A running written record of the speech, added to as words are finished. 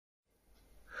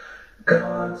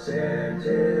God sent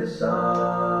his son,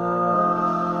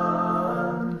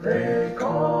 they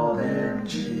call him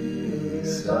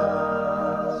Jesus.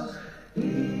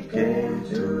 He came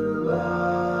to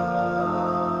love,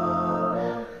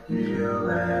 heal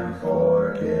and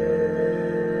forgive.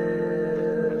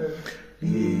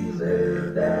 He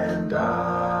lived and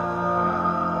died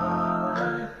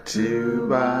to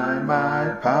buy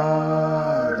my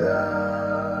pardon.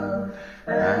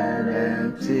 An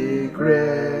empty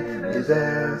grave is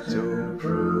there to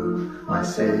prove my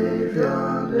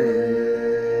Savior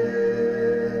lives.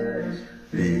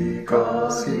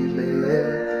 Because he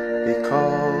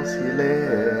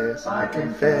lives, I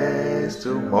can face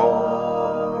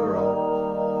tomorrow.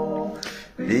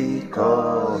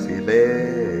 Because he lives,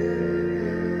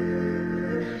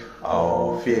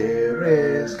 all fear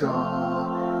is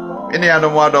gone. Any other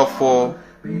wonderful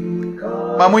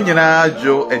Mamunyina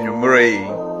Jo and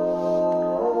Yumray.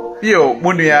 Yo,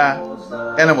 Munia,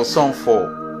 animal song for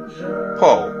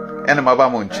Paul, and a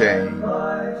Mabamun chain.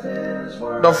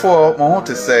 Therefore,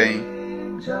 Mohon say,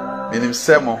 in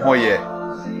himself, Mohoye.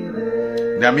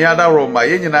 Namiada Roma,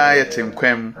 Yenina, Tim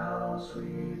Quem.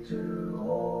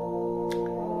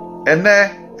 And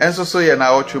there, and so ye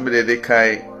now to me the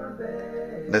Kai.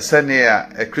 The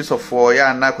Senia, a Christopher,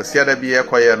 ya na Cosia be a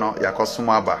Quayano,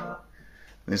 Yakosumaba.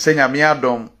 Nsenya mi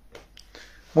adom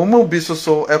mumu bi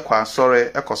so ekwa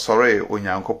sore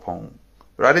onyankopon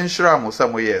rade nshira mo sa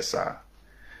mo yesa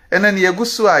ene ne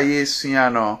yegusu a yesua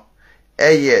no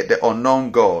eye the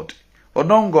unknown god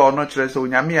no kire so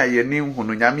onyame a yenim hu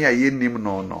no nyame a yenim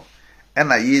no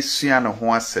ena yesua no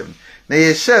ho asem na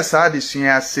ye share sa de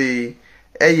sua ase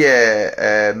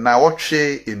eye na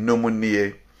wotwe enum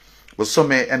nie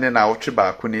osome ene na wotwe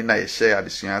ba ko ni na ye share ade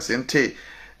sua ase nte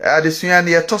adesua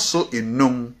ne yetoso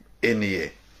enum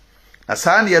eniye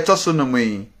asa ne yetoso no mu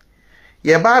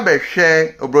ye ba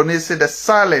behwe obroni say the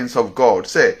silence of God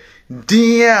say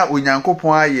dia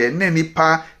onyankopon aye ne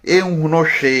nipa enhu no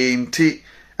hwe nti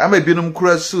ama binum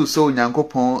kura su so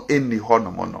onyankopon enni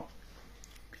honom no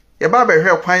ye ba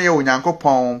behwe kwan ye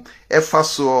onyankopon efa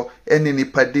so eni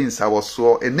nipa din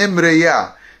sawoso enemre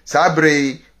ya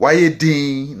sabre waye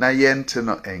din na yente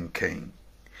no enken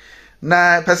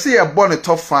na pese ye bo ne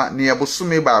tofa ne ye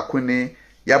bosome ba akuni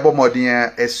ya bo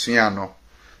modin esua no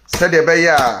se de be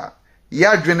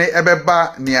ya dwene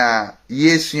ebeba ne a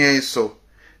yesua so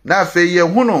na afa ye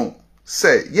hunu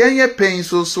se yenye pen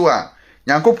so a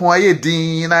nyankopon aye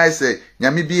din na se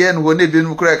nyame biye no ho ne bi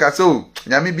no kura ka so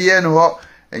nyame biye no ho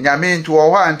nyame nto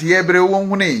wo ha ante ebre wo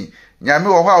hunu nyame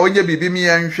wo ho a onye bibi mi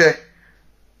yenhwe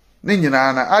ne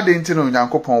nyina na ade nti no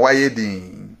nyankopon waye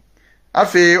din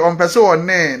afi ompese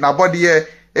wonne na bodie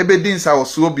ebedin sa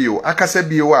osuo bio akasa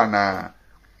bio ana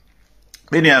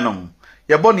benianom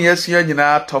ye bone yesua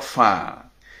nyina tofa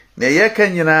na ye ka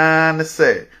nyina ne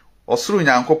se osuru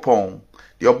nyankopon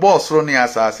de obo osuru ne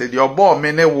asase de obo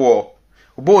me ne wo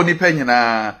obo nipa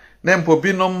nyina ne mpo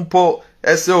binom mpo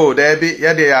ese o da bi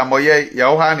ye de amoye ye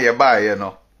ho ha ne ye baaye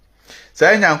no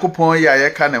sa nyankopon ye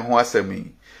ka ne ho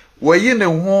asami wayi ne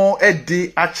ho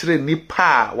edi akire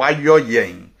nipa wayo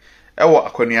yen ewo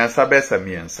akoniansa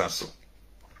besamiensa so.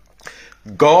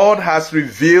 God has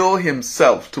revealed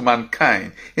himself to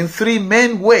mankind in three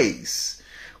main ways.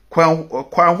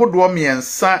 Kwan hodo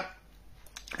miensa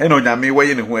eno nyame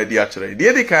waye ne ho adi akire. The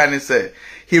other kind is say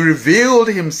he revealed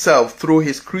himself through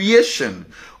his creation.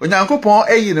 Onyankopon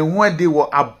ayi ne ho adi wo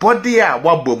abode a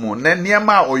wabomu na niam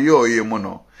oye mu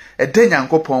no. Ede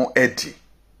nyankopon edi.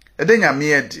 Ede nyame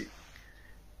edi.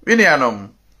 Winianom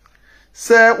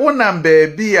se wonam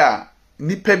baabi a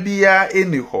nipa bia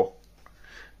eni ho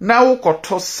na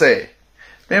wokoto se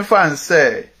memfa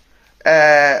nse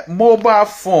mobile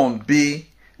phone bi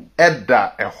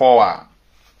eda eho a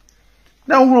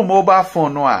na huru mobile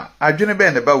phone no a adwene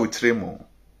be ne ba wotremu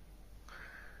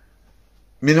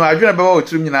minu adwene be ba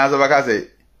wotremu nyina za baka se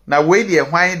na we de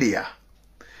hwan de a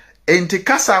enti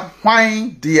kasa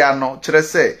hwan de no kire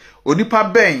se onipa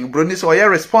ben broni so ye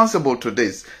responsible to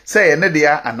this say ene de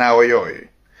a ana oyoy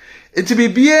enti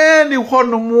bibie ni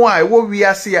honomu a wo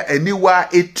wiase a aniwa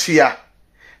etua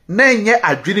na enye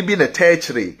adwene bi na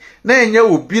taachire na enye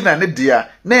obi na ne dia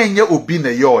na enye obi na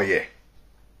yoye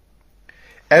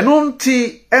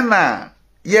enunti ena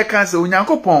ye kan se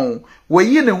onyankopon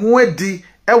wayi ne ho adi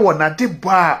ewo na de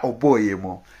ba oboye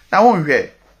mo na wonhwe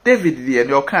David die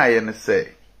ne okan ye ne se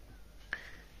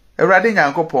Ewrade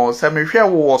nyankopon se mehwe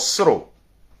wo soro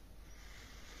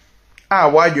a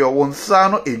wayo wonsa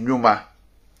no enwuma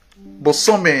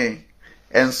bosome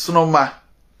ensonoma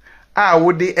a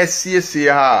wode asiesie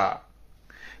ha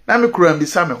na me kura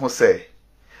mbisa me ho se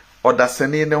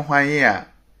odasani ne hwan a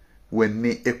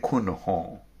wani eku no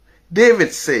ho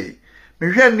David say,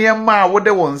 mehwe niema wode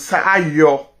wonsa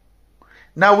ayo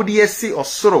na wode yesi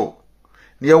osoro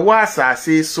ne wa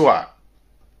asase so a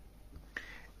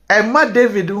Emma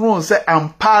David hu se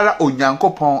ampara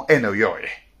onyankopon enoyoye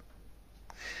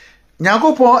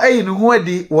Nyankopon eyi ne hu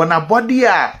adi wona body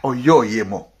a oyoye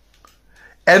mo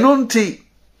eno nti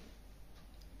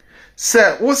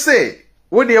se wo se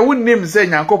wo de wonnim se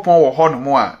Nyankopon wo ho no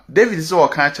mo a David se wo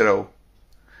kan kire wo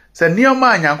se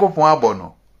nioma Nyankopon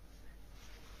abono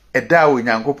eda wo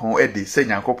Nyankopon edi se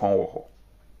Nyankopon wo ho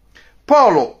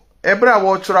Paul ebra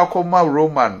wo chura koma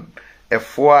Roman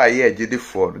efo a ye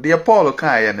agidifo de Paul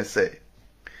kan ye ne se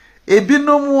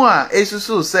ebinom a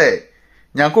esusu se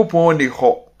Nyankopon ni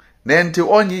ho na enti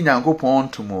onyi Nyankopon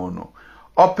tumo no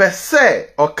opese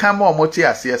okama omoti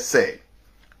ase se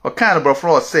okan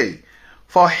brofro say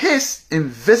for his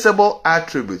invisible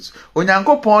attributes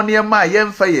onyankopon ne ma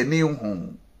yemfa ye ni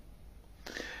hu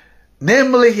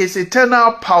namely his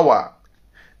eternal power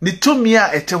ni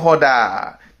tumia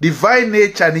etehoda divine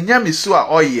nature ni nyamisu a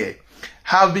oye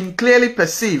have been clearly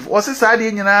perceived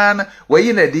osisade nyina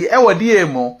wayi na di ewodi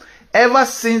emo ever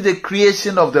since the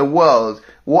creation of the world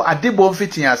wo adibon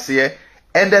fitin ase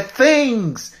and the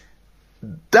things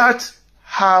that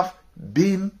have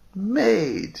been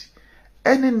made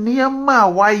ene niema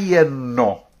waye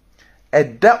no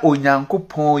eda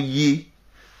onyankopon yi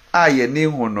aye ni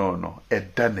hono no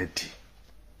eda nadi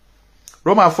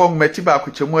Roma fong metiba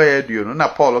kuchemu ya dio no na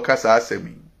Paul kasa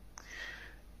asemi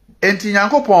enti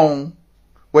nyankopon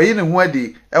wayi ne ho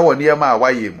adi ewo niema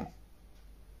waye mu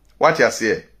wati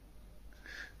ase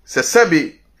se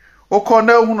sebi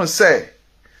okona hunu se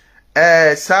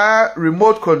sa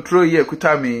remote control ye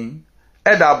kutami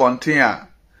eda abonten a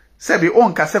sebi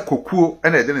onka se kokuo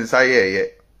ena ede nsa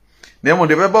ye na emo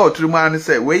de beba oturimu an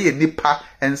se we ye nipa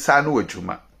ensa no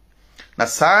adwuma na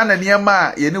saa na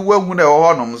niema ye ni wahu na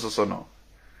ho no msoso no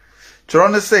choro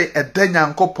ne se eda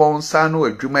nyankopon sa no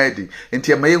adwuma edi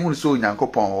enti ema ye hunu so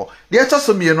nyankopon ho de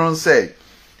etoso me no say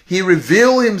he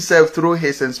revealed himself through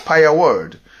his inspired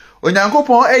word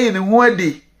onyankopon eyi ne ho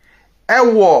adi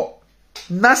ewo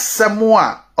na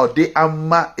semua ode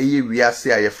ama eye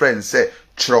wiase aye friend say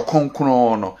chiro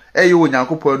konkron no eye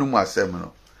onyankopon no mu asem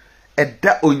no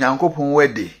eda onyankopon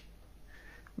wedi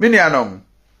minianom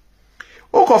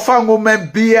ukofa ngoma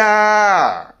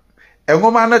bia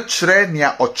engoma na chire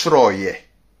nia ochroye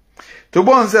to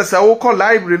bonse se uko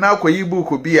library na akoyi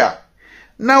book bia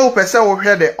na upese wo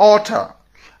hwe the author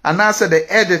anase the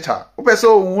editor upese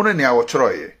wo hunu nia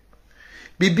ochroye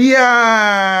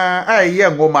bibia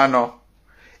aye ngoma no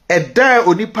eda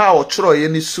onipa ochroye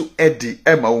ni su edi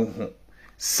ema uhu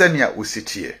senia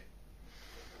ositie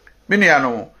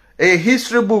minianom a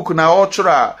history book na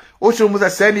ochra ochro mu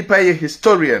se nipa ye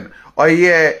historian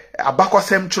oye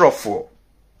abakosem trofo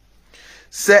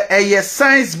se eye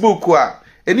science book a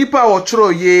enipa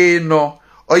ochro ye no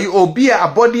oye obi a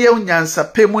abode unyansa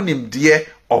pemu nimde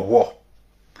owo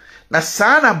na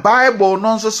sana bible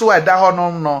no nso so eda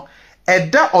honom no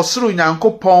eda osoro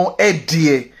nyankopon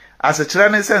edie asechira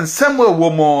ne se nsem ewo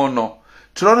mo no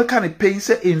tro no kan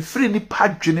pense enfiri ni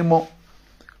padwene mo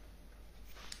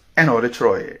ena ode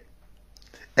troye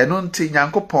eno nti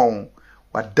nyankopon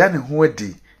wadane ho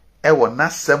adi ewo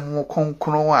nasem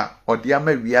konkron a ode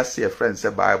ama wiase e friends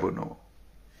bible no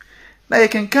na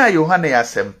yekenka Yohana ya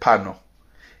sempa no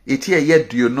eti ye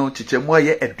duo no chichemu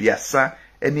ye aduasa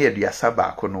ene aduasa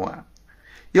baako no a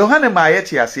Yohana ma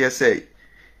yeti ase ese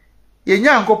ye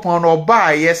nyankopon no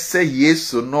ba ye se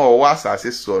Yesu no wa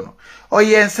asase so no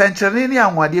oye nsankyerene ni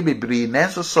anwade bebre na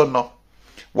enso so no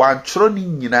wanchoro ni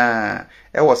nyina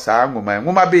ewo saa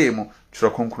ngoma be mu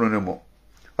choro konkron no mu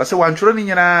wase wanchoro ni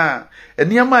nyina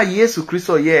eniama Yesu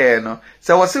Kristo ye no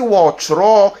se wase wo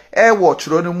choro ewo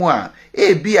choro no mu a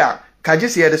bia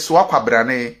kagese ye de so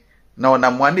akwabrane na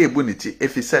onamwa na ebu niti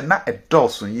efise na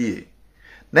edolso yie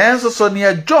na enso so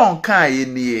ne John kan ye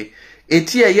nie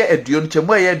eti ye aduon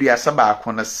chemu ye aduasa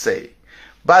baako na say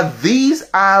but these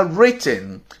are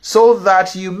written so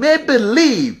that you may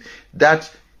believe that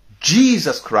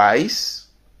Jesus Christ,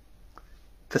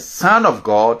 the Son of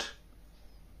God,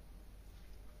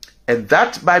 and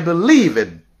that by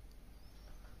believing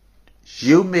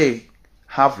you may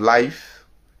have life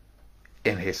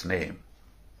in his name.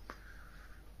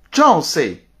 John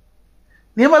say,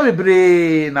 Nema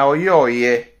bebre na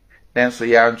oye then so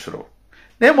yanchro.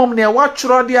 Nemom ne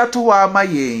watchro de ato wa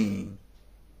amaye.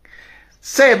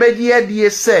 Say beji die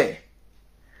say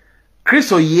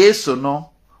Kristo Yesu no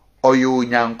oyo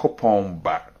nyankopon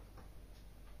ba.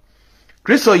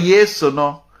 Kristo Yesu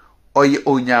no oye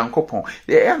onyankopon.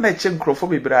 E na che nkrofo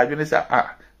bebre adwene say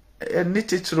ni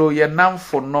titro ye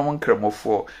namfo nom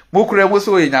nkremofo mokure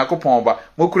muso ye Nyankopon ba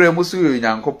mokure muso ye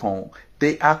Nyankopon.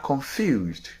 They are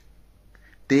confused.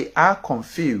 They are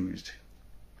confused.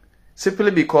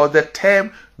 Simply because the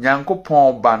term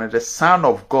Nyankopon ba, the Son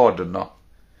of God, no.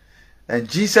 And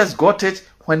Jesus got it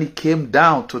when he came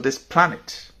down to this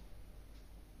planet.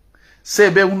 Say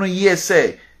be unu ye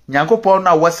say Nyankopon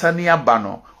na wasani aba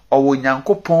no owo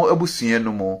Nyankopon abusua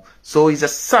no mu. So he's a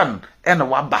son and a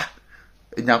waba.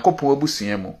 Nyankopon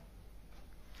abusua mu.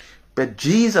 But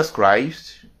Jesus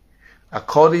Christ,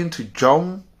 according to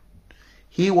John,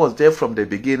 he was there from the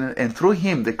beginning, and through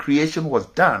him the creation was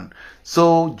done.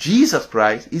 So Jesus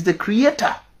Christ is the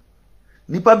creator.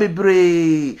 Nipa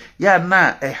bebre ya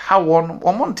na ha won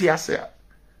omonte ase.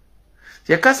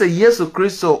 Ye ka se Yesu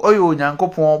Kristo oyo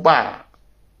Nyankopon ba.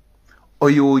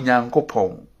 Oyo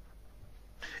Nyankopon.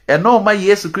 And no ma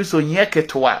Yesu Kristo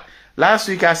nyeketwa. Last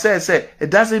week I said it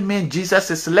doesn't mean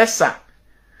Jesus is lesser.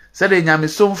 Said the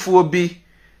nyamesomfo bi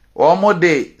omo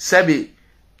de sebi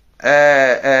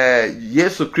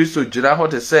Yesu Kristo jira ho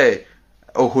te say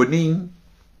ohonin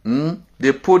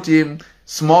they put him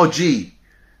small g.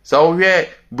 So we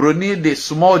broni the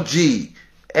small g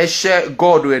eshe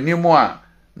God enimu a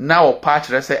na o pa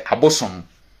kire say abosom.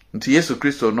 Nti Yesu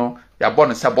Kristo no ya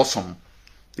bone say abosom.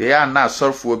 They are na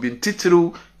sorfo bi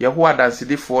titiru yeho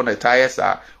adansidifo na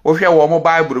tayesa ohwe wo mo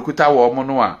Bible kuta wo mo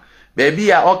no a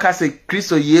baby a oka say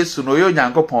Kristo Yesu no yo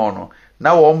Nyankopon no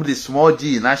na wo mo the small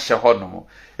g na hye ho no.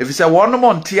 If you say one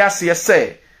mo ntiase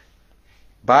say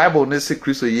Bible ne say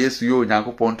Kristo Yesu yo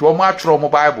Nyankopon to mo atro mo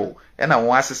Bible e na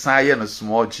wo asesa ye no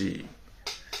small g.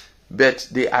 But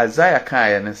the Isaiah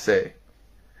kan ye say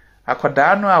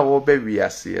akoda no a wo ba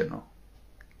wiase no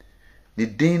the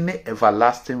din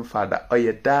everlasting Father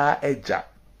oyeda eja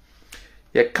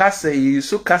ye kase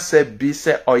yisu kase bi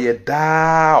se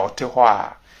oyeda ote ho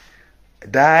a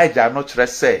da eja no kire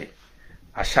se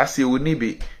ahyase oni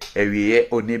bi ewiye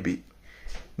oni bi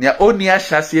nia oni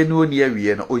ahyase no oni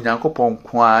awiye no Onyankopon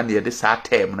kwa na ye de sa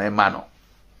term no ema no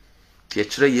ye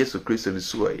kire Yesu Kristo ni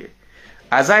suoye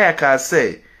Isaiah ka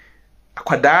se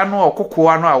akwada no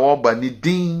okokoa no a wo ba ni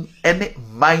din ene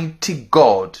mighty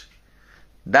God.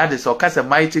 That is okay, a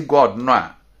mighty God no.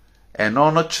 And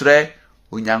no kire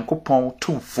Onyankopon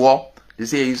tumfo. They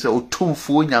say you say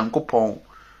tumfo Onyankopon.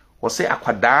 Or say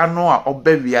akwada no a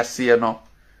oba wiase no.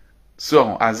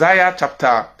 So Isaiah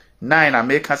chapter 9 I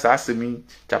make us asemi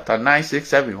chapter 9 6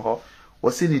 7 ho.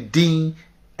 Was in the din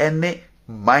any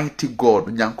mighty God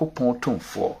Onyankopon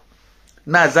tumfo.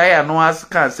 Na Isaiah no as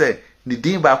can say the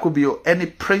din ba could be any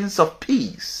prince of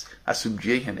peace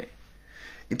asumdwe hene.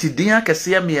 Iti din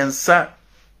akese miensa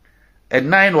and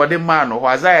 9 what the man who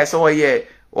Isaiah so ye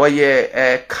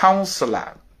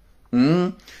counselor.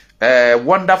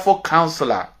 Wonderful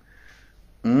counselor.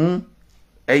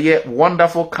 A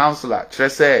wonderful counselor.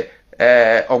 Say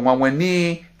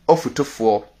onwanwani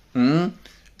ofutofo.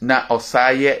 Na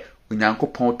osaye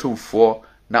Onyankopon tumfo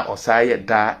na osaye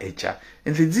da eja.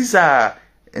 And these are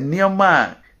near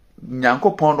man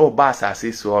Nyankopon oba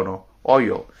asase so no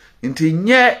oyo. Nti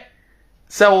nye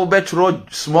se wo betro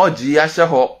small g ahye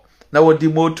ho na wodi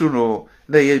motu no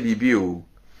na ye bibi o.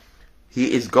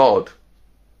 He is God,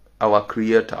 our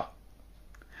creator.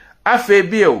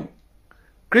 Afebio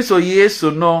Kristo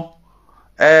Yesu no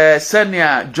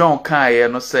senia John kan ye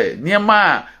no say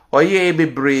niema oye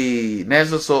bebre na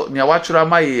so nia wachura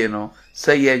maye no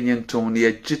say ye nyintom na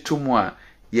ye gitumu a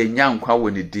ye nyankwa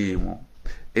woni di mu.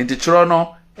 Enti chiro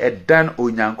no edan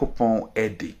Onyankopon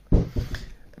edi.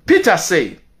 Peter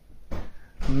say,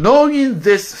 knowing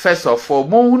this first of all,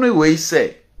 Mohunu we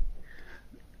say,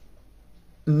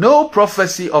 no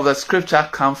prophecy of the scripture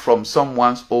comes from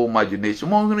someone's own imagination.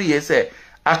 Mohunu ye say,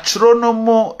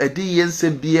 atronomo edi yense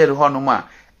biye honoma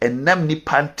enam ni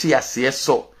panti ase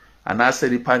so anase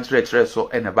ni panti retre so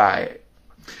enebae.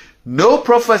 No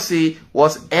prophecy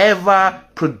was ever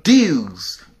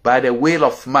produced by the will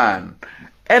of man.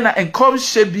 Ena enkom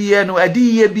hye no adi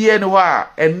ye bie no a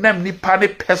enam nipa ne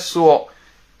peso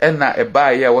ena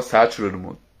ebaye was atro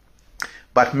no.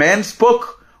 But men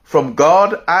spoke from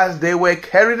God as they were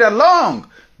carried along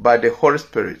by the Holy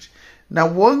Spirit. Na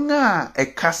wonga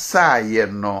ekasa ye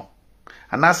no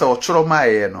anasa ochoro ma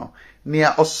ye no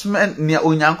nia osmen nia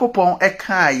Onyankopon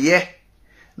eka ye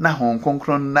na hon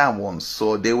konkron na won,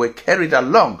 so they were carried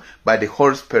along by the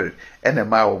Holy Spirit ena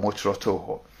ma wo mochoro to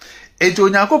ho. Ejo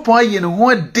Onyankopon ye no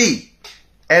ho di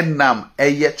enam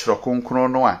eye choro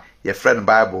konkron no a ye friend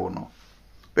Bible no.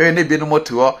 Be ne bi no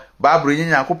motu ho Bible yin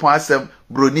Onyankopon asem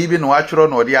broni bi no atworo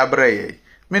no de abreye.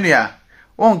 Menua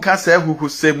onka sa huhu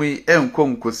semi enko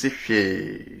nkosi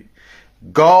hwe.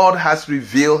 God has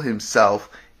revealed himself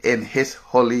in his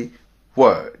holy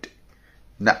word.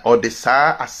 Na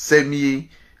odisa asemi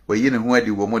we yin hu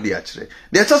adi wo mo di akire.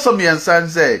 The tosom yansan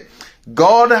say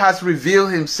God has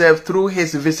revealed himself through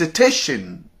his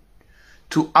visitation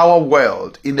to our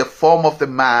world in the form of the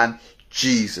man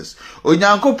Jesus.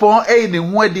 Onyankopon ni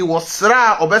hu adi wo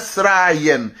sra obesra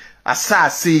yen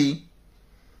asasi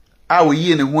a we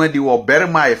yin hu adi wo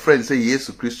berma e friend say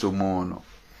Jesus Christo mo no.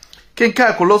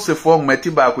 Kenka Kolose fo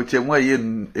ngmati ba ko chemu aye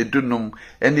edunum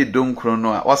eni donkro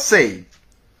no a o say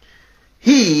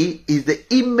he is the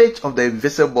image of the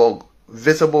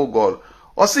visible God.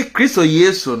 O say Kristo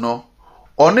Yesu no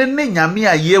one ne nyame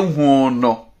a yehu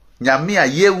no nyame a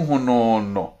yehu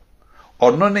no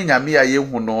ono ne nyame a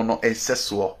yehu no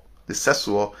eseso the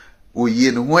seso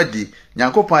oye ne ho adi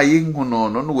nyankopon a yehu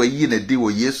no wayi na di wo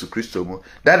Yesu Kristo mu.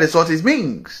 That is what it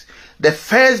means. The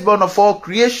firstborn of all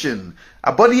creation.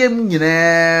 Abodiyem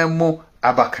nyina mu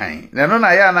abakan. Na no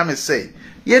na ya na me say,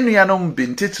 yenuanom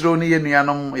bintitiro ne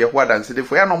yenuanom ye ho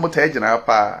adansedefo ya no mota agina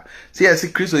pa. Se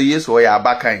yesi Kristo Yesu o ya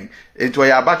abakan. Ento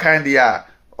ya abakan dia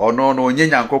ono no onye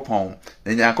nyankopon,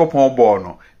 na nyankopon bo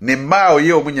no. Ne ma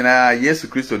oye omu nyina Yesu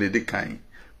Kristo ne dikan.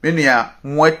 Menua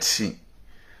mwati.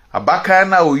 Abakan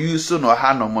na oyuso no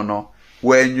hanom no.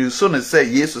 When you son say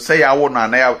Yesu say ya wo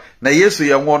na Yesu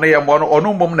ye wo no ye mo no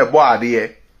ono mbom ne bo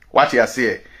ade. What you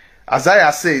say?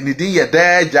 Isaiah say ni din ye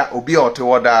daja obi ote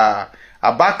woda.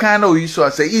 Abakan na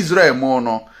oyiso say Israel mo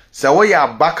no. Se wo ya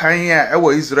abakan ya e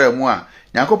wo Israel mu a.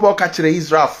 Nyankopon ka kire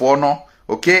Israel fo no.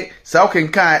 Okay? Se wo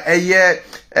kenkan eye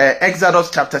Exodus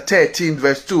chapter 13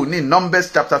 verse 2 ni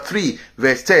Numbers chapter 3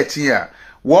 verse 13 a.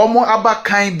 Wo mo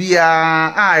abakan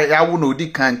bia a ya wo no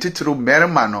di kan titru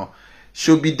merma no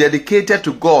should be dedicated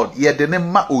to God. Ye de ne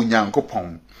ma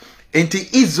onyankopon. Enti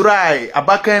Israel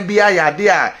abakan bia yade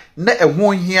a na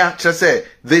ehun hia kire say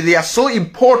they are so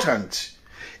important.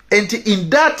 Enti in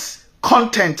that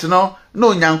content no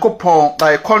onyankopon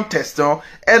by contest no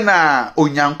na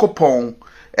onyankopon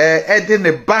de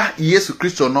ne ba Yesu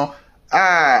Kristo no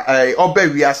oba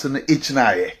wiase no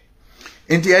echinaye.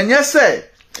 Enti enye say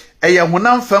eye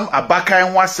honam fam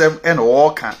abakan wasem na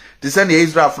woka the send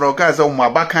Israel for ka say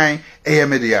abakan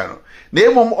media no na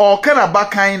emom o kana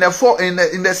abakan na for in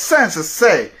the sense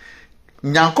say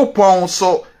nyankopon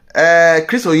so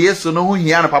Kristo Yesu no hu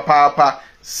hia no papa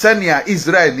senia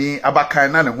Israel ni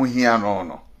abakan na ne hu hia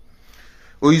no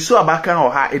oyiso abakan o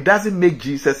ha it doesn't make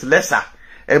Jesus lesser.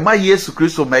 Ema Yesu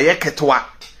Kristo meye ketwa.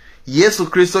 Yesu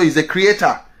Kristo is the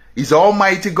creator, is the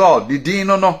almighty God, the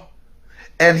dino no,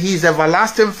 and he is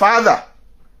everlasting Father.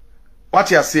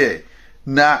 What you say?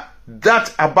 Na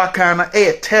that abakana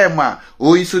tema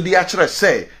oyiso di akere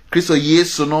say Kristo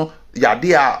Yesu no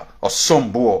yade a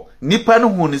osombo nipa no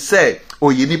hu ni say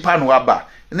oyi nipa no aba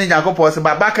ne Nyankopon se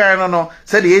babakan no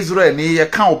say the Israel ni ye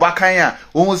kan obakan a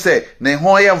wo say ne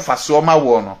ho ye mfaso ma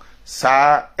wo no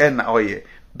sa na oye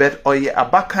but oye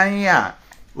abakan a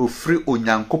ofri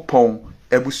Onyankopon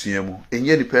abusua mu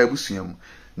enye nipa abusua mu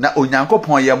na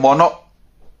Onyankopon ye mono.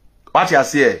 What you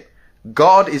say?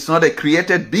 God is not a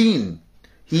created being.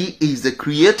 He is the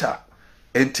creator.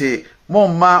 Ente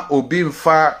moma obi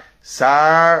mfa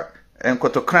sa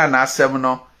enkotokra na asem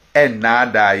no na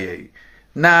daye.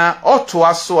 Na oto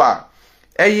aso a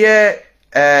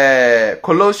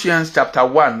Colossians chapter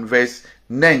 1 verse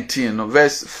 19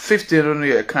 verse 15 no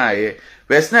ye kan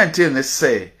verse 19 it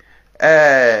say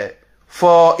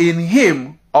for in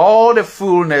him all the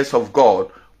fullness of God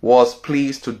was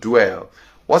pleased to dwell.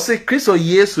 Was it Kristo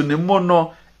Yesu ni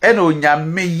mono eno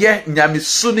nyame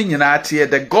su ni nyina tie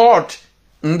the God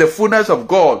in the fullness of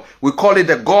God, we call it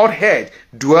the Godhead,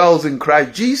 dwells in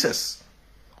Christ Jesus.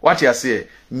 What you say?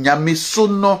 Nyame su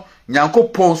no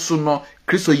nyankopon su no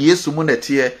Kristo Yesu mu na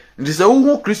tie. Ndi se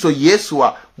wo Kristo Yesu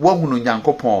a wo hunu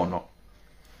nyankopon no.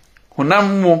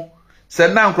 Honam mu se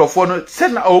na nkrofo no se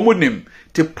na omunim.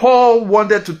 Paul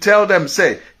wanted to tell them,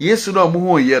 say, Yesu no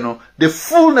muhu ye no, the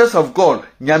fullness of God,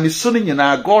 nyame su ni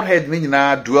nyina, Godhead ni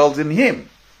nyina dwells in him.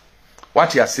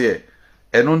 What you say?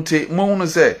 Enunte mu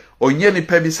say, onye ni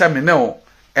pebisa meneo,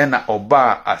 ena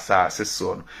oba asase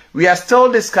so. We are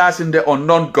still discussing the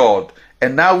unknown God,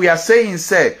 and now we are saying,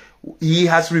 say, he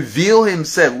has revealed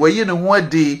himself. Well, you know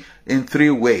what in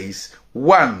three ways.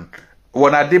 One,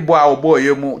 wanadibwa obo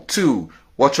yemu. Two,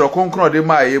 wachokonkro de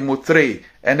ma yemu. Three,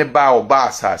 ene ba oba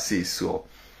asase so.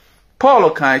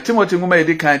 Paul kan Timothy nguma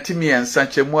edi kan timi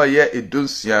ensanche mu aye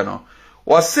edunsia no.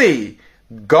 Was say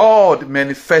God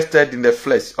manifested in the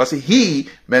flesh. Or say he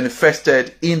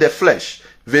manifested in the flesh,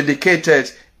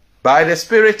 vindicated by the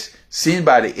Spirit, seen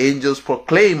by the angels,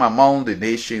 proclaim among the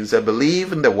nations, and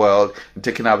believe in the world, and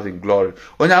taking up in glory.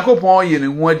 Onyankopon ye ne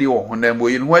hu adi wo honam mo,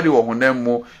 ye ne hu adi wo honam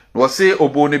mo, wo se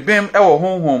oboni bem e wo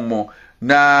honhom mo,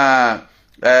 na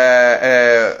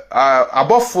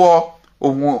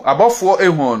abofo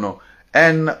ehu no,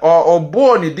 and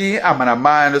obo ni din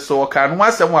amanaman so kan ho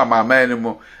asem amaman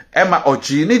mu, ema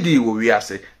oji ni di wo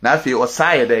wiase, na afi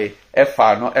osaye dey e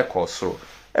fa no e kosoro.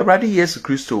 Ewrade Yesu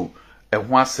Kristo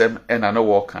ehu asem ena no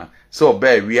woka so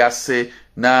be wiase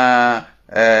na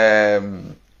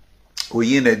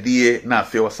oyin adie na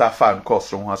afi osafa no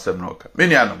kosoro ho asem no ka.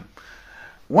 Menianom,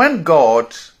 when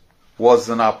God was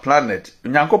on our planet,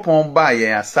 Nyankopon ba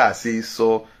yen asase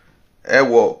so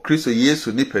ewo Kristo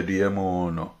Yesu nipadua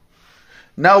mu no.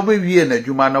 Na obewie na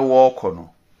adwuma na woko no,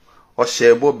 o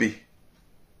hyebo bi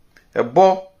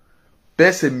ebo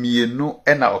bese mienu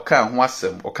ena oka ho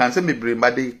asem okan se mebre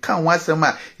made kan ho asem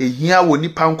a ehia wo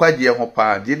nipa nkwaje ho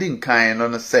pa de di nkan no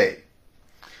no say,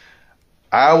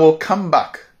 I will come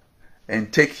back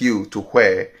and take you to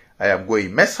where I am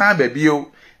going. Mesa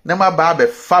babio na ma ba be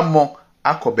famo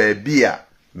akoba bia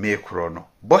me kro no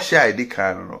bo hia edi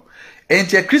kan no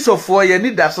enti Christopher ye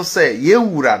ni da so say ye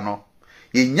wura no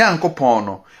ye Nyankopon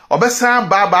no obesa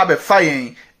ba be fa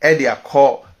yen e de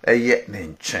akọ eye ne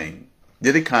nchen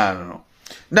de kan no.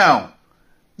 Now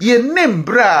ye name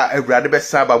bra Ewrade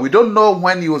besa ba, we don't know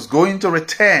when he was going to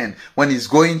return, when he's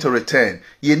going to return.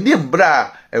 Ye name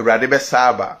bra Ewrade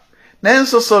besa ba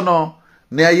nenso so no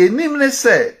na ye nim ne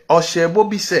say ohyebo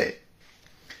bi say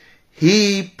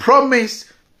he promised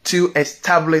to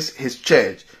establish his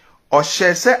church.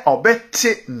 Oshe se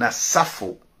obeti na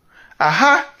safo.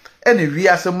 Aha, ene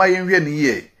wiase mayenhwe ne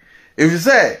ye. If you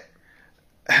say,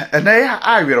 ene ya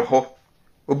awere ho.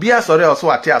 Obi asore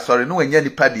oso ate asore no wanya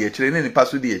nipa de akire ne nipa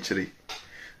so de akire.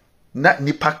 Na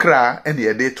nipa kra ene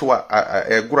ye de to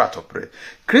egura topre.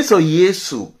 Kristo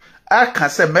Yesu aka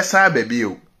se mesa baby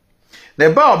o. Ne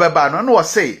ba obeba no no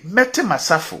say mete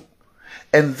masafo.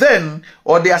 And then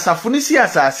or the asafunisi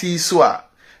asasi so a,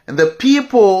 and the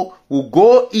people will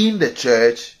go in the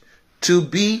church to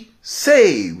be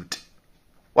saved.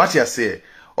 What you say?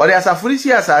 Or the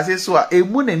asafunisi asasi so a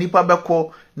emu ne nipa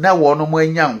beko na wono mo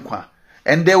anya nkwa,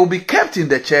 and they will be kept in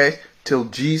the church till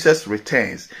Jesus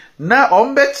returns. Na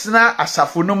ombetsna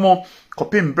asafunu mo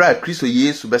kopim bra Kristo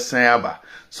Yesu besan aba.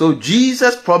 So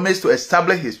Jesus promised to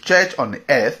establish his church on the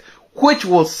earth, which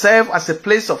will serve as a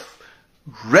place of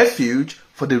refuge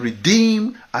for the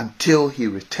redeemed until he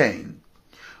return.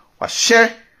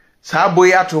 Washe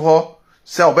saboya to ho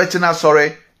se obetina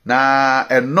sorry na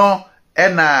eno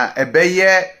ena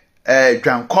ebeye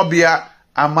dwankobia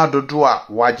amadodo a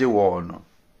waje wo no.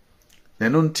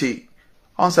 Nenu nti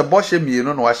on se boshe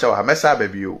mienu no wahye wa mesa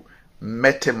babio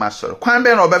mete masori. Kwan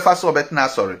be na obefa so obetina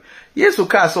sorry. Yesu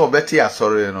ka so obeti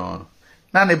asori no.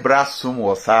 Na ne brasum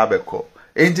wo sabeko.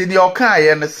 Enti ni oka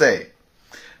ye ne say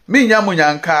minya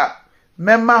munyanka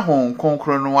mema hon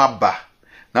konkro no aba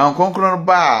na hon konkro no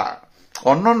ba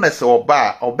ono na se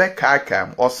oba obeka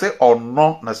akam o se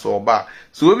ono na se oba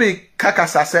so obi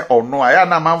kakasa se ono aya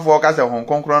na manfo ka se hon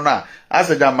konkro na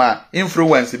asejama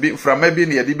influence bi frama bi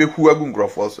na ye de behu agu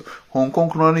ngrofo so hon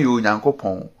konkro no ye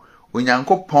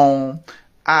onyankopon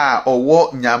a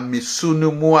owo nyamesu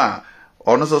no mu a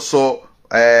ono so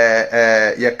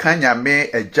ye kan nyame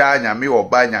eja nyame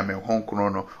oba nyame honkro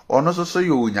no ono so ye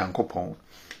onyankopon.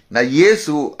 Na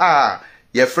Yesu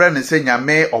ye friend say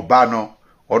nyame oba no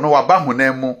ono waba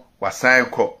honam wasan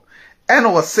ko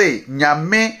eno wo say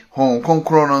nyame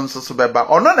honkonkro no nso beba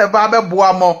ono na ba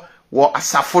beboa mo wo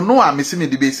asafo no a mesimi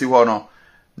de besi ho no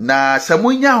na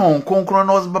samunya honkonkro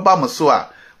no beba mo so a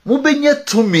mu benye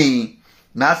tumi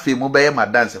na afi mu beye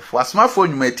madanse fo asmafo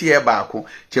nyumati e baako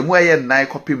chemu eye nnan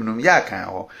kopim num ya kan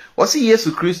ho wo say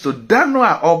Yesu Kristo dano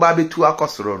a oba betu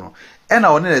akosoro no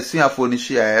ena one na suafo ni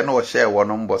hia e na wo hye wo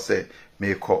no mbo se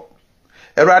meko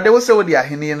Ewrade wo se wo di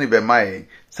ahenie no be mai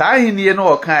sa ahenie no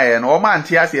okan e no o ma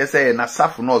nte ase se na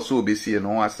safo no so obesi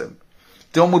no ho asem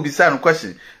te o mo bisa no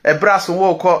question e braso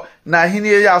wo ko na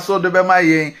ahenie ya so do be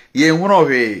mai ye hunu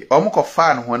hwe o mo ko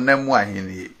fa no honam mu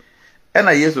ahenie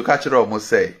ena Yesu ka kire o mo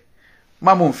se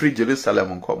mamu mfiri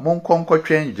Jerusalem nko mo nko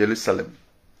twen Jerusalem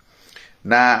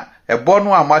na ebo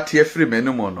no amate afiri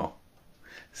menum no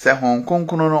se hon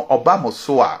konkono no oba mo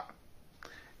so a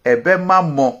ebe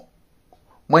mammo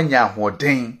mwanya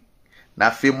hoden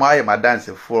na fe mo aye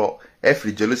madanse fo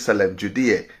afiri Jerusalem,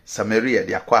 Judea, Samaria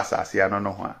de akwa asase ano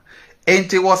no ho a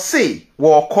enti wo se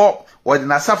wo kọ wo de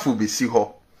nasafu besi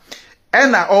ho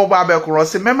ena oba abekoro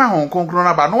se mema hon konkono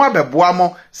na ba no abeboa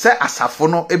mo se asafo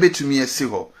no ebetumi esi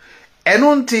ho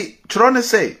eno nti tro ne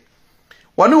se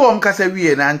Woni wom kasa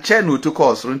wie na nche no to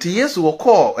call soro nti Yesu wo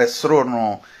call esoro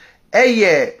no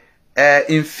eye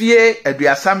mfie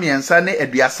aduasa miensa ne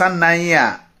aduasa nan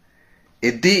a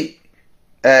edi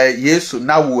Yesu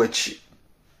na wo achi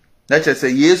na che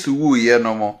say Yesu wu ye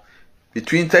no mo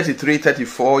between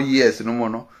 33-34 years no mo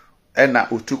no na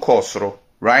otu call soro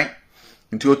right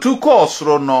nti otu call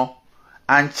soro no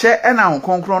anche na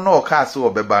honkonkron no ka se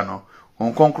obeba no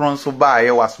honkonkron so ba ye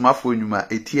wasomafo nyuma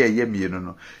eti eye mienu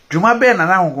no dwuma be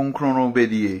na honkonkron no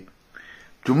bedie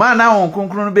dwuma na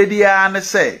honkonkron no bedia ne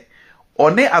se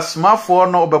one asomafo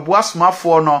no obebo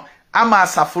asomafo no ama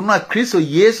asafo no a Kristo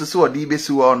Yesu se odi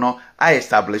besi wo no a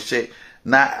establish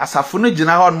na asafo no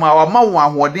gina ho no a ma wo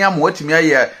ahoden ama watimi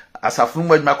aye asafo no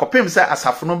madwuma kopem se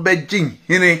asafo no begin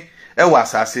hini e wa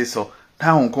asase so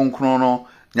ta honkonkron no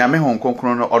nyame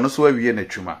honkonkron no ono so awie na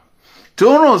twuma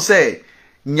to no se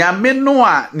nyame no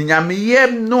a nyame ye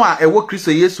no a ewo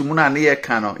Kristo Yesu mu na ne ye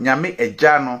ka no nyame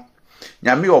agya no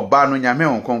nyame oba no nyame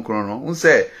honkonkron no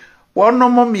unse wono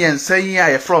mo miensa yi a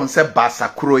ye from se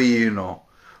basakro yi no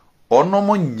ono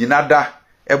mo nyinada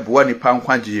eboa nipa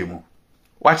nkwaje mu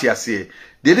wati ase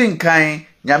didi nkan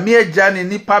nyame agya ne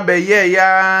nipa be ye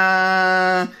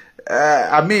ya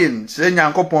amen se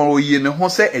nyankopon oyi ne ho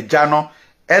se agya no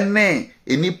ene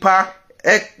enipa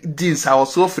dinsa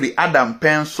osofri Adam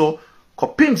penso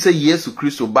kopim se Yesu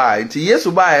Kristo ba nti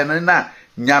Yesu ba na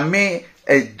nyame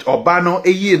oba no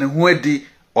eyi ne ho adi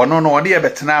ono no ode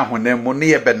betena ahonam mu ne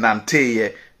ye benante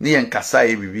ye ne ye nkasa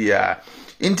ye bibia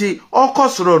nti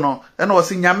okosoro no na o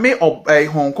se nyame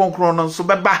honkonkron no so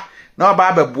beba na oba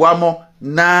abeboa mo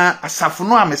na asafo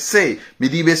no amese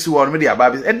medi besi wo no medi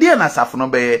aba e de na asafo no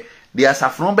be the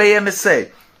asafo no be ne say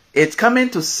it's coming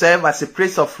to serve as a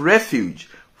place of refuge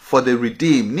for the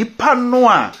redeemed. Nipa no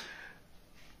a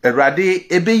Erade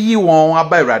ebeyi won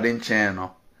aba Erade nchen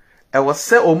no. E wo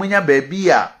se omunya baabi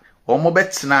a omo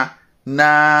betena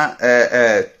na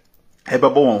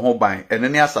ebebo won ho ban ene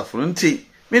ne asafo nti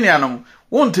mini anom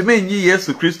wontime nyi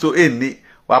Yesu Kristo enni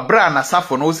wabra na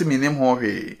asafo no osi minim ho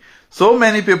hwe. So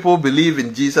many people believe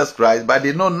in Jesus Christ but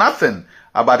they know nothing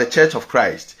about the Church of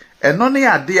Christ. Eno ne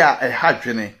ade a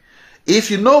ehadwene.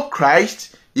 If you know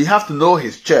Christ, you have to know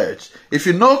his church. If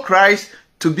you know Christ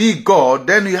to be God,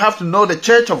 then you have to know the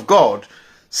church of God.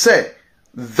 Say,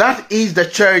 that is the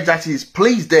church that is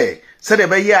pleased there. Say,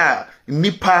 ya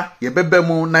nipa ye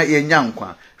bebemu na ye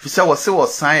nyankwa. If you say, wase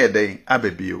wasan ye den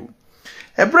abebio.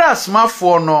 Ebra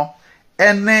asmafo no,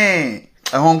 ene,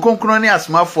 honkonkron ne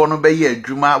asmafo no be ye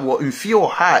adwuma wo mfie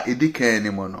oha edikan ni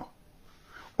mo no.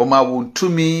 Oma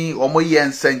wontumi omo ye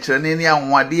nsenkyerene ne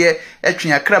ahwade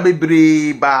etwe akra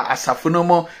bebre ba asafo no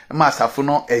mo ma asafo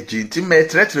no ejinti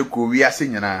metretre ko wiase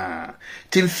nyina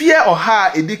timfie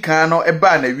oha edikan no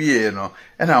eba na wie no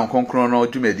na honkonkron no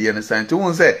dwumadie ne sante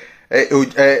won se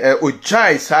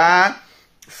ojai sa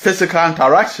physical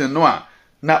interaction no a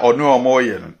na ono omo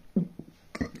ye no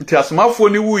ti asomafo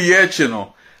ni wu ye echi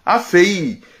no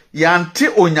afei yante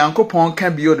onyankopon ka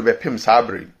bio de bepem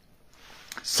sabre.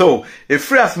 So, if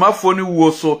free asmafo ni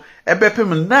wo so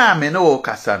ebepem na me no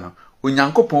kasa no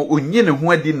onyankopon onye ne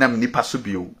ho adi nam nipa so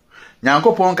bio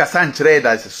nyankopon kasa nkyere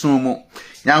da sumu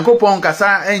nyankopon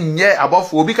kasa enye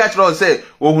abofo obi ka kyerɛ sɛ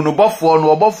ohunu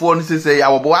bofo no sese ya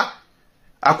woboa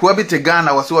akoa bi te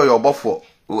Ghana wo se wo yobofo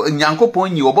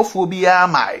nyankopon nyi obofo bi ya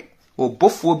mai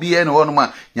obofo bi e ne wono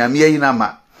ma nyame yi na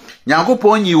ma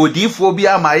nyankopon nyi odifo bi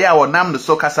ya mai ya wonam ne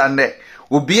so kasa nde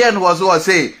obi e ne wo so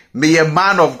say me a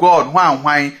man of God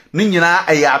hwan ni nyina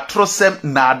atrosem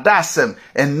na adasem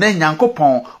enne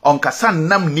nyankopon onkasa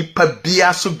nam nipa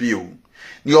bia so bio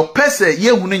ni opese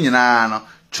yehunu nyina no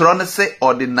kyoro ne se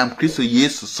ode nam Kristo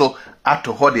Yesu so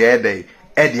ato ho de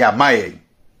ede amaye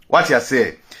what you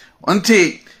say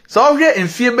nti so hwe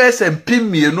mfie be se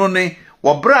mpimienu ne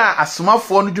wobra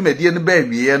asomafo no dwumadie ne ba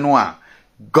wie no a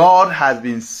God has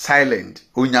been silent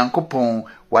onyankopon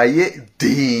waye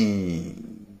din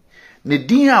ne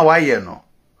din a waye no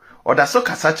oda so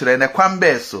kasa kyerɛ ne kwan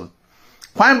bɛɛ so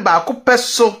kwan ba ko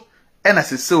peso ena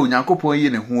sese onyankopon yi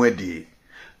ne ho adi.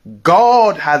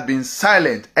 God has been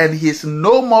silent and he is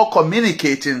no more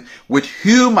communicating with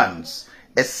humans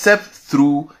except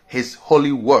through his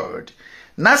holy word.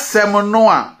 Na sɛm no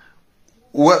a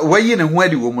wayi ne ho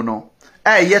adi wo mu no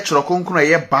ye kyerɛ konkron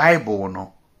ye Bible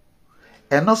no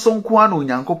eno so nko an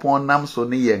onyankopon nam so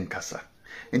ne ye nkasa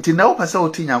nti na wo pese wo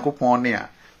ti nyankopon ne a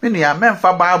menu ya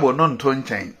memfa Bible no nto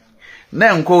nkyɛn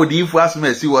na nko odiifu asoma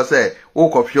asi wo sɛ wo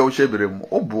kɔhwɛ wo hyeberem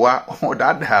oboa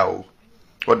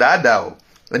odada o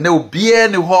na obie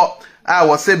ne ho a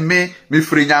wo se me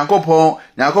free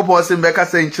Nyankopon se mbeka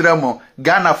se nkyere mo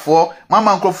Ghana fo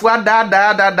mama nkrofo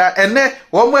ada ene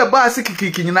wo mo eba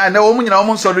asikikiki nyina na wo mo nyina wo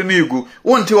mo nsori na igu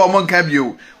wonte wo mo nka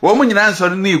bio wo mo nyina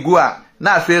nsori na igu a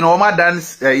na afi no wo ma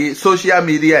dance social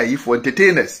media for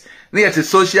entertainers na yet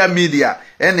social media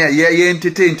ene ye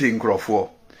entertain nkrofo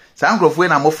sa nkrofo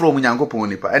na mo fro mo Nyankopon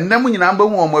nipa enne mo nyina mba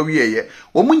hu wo mo wieye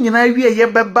wo mo nyina wieye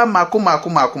beba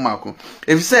mako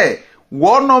if say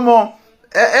wo no mo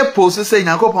post say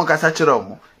Nyankopon kasa kire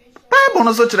mo Bible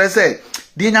no so kire say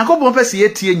di Nyankopon pese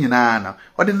yetie nyina na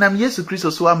odi nam Yesu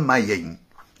Kristo so amma yen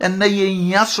enne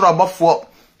yehia soro abofo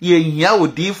yehia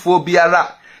odifo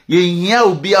biara yehia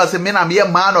obi a say me na me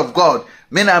man of God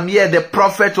me na me the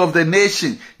prophet of the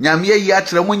nation nyame yi a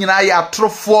kire mo nyina ya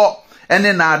atrofo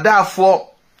ene na adafo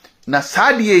na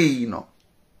sadie yi no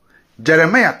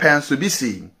Jeremiah penso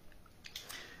bisi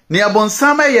ni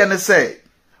abonsama ye ne say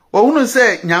ohunu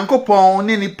say Nyankopon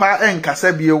ni nipa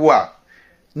enkasa biewo a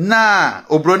na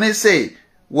obrone say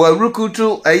wa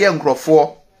rukutu eye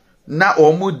nkrofo na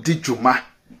omu di dwuma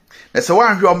na se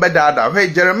wanhwe ombedada hwe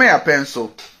Jeremiah penso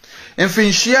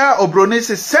mfinhia obrone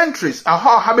say centuries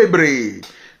aha habebre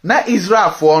na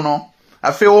Israel fo no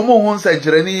afi omu hu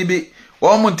nsankyerani bi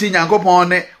omu nti Nyankopon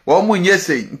ne omu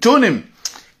nyese ntunim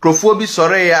krofo bi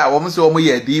sore ya omu se omu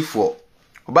ye difo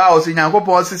oba o se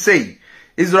Nyankopon se sei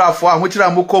Israel fo ahokyira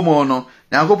mokomo no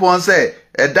Nyankopon se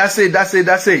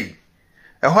dase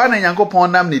ehwa na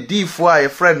Nyankopon nam ne difo a ye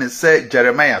friend se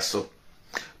Jeremiah so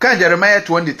kan Jeremiah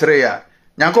 23 a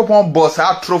Nyankopon boss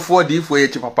atrofo difo ye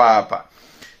chipapa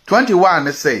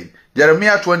 21 say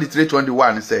Jeremiah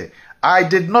 23:21 say I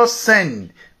did not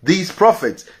send these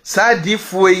prophets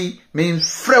sadifo mean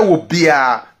frɛ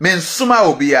obia men suma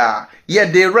obia ye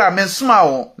de ra men suma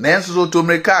wo na enso so to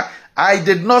mreka I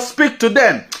did not speak to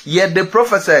them yet the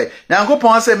prophesy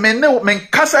Nyankopon say men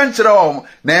kasa nkyerɛ wo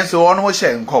na enso wo no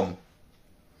hye nkom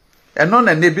eno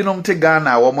na nebinom te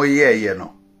Ghana wo mo ye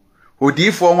no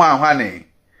odifo mo ahwane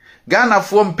Ghana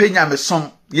fo mpenya mesom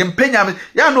ye mpenya me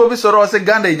ya no obi soro se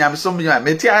Ghana nyamesom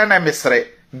meti aya na mesre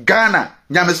Ghana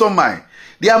nyamesom man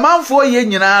dia manfo ye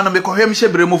nyina no mekohwem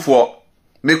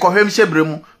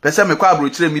hyebremu pese mekọ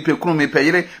abrochire mi pekunu mi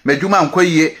peyire medwuma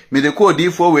nkoyie medeko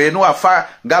odifo we no afa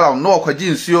gallon no okoji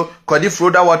nsuo kodi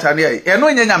froda water ne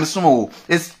eno nya nyamesom wo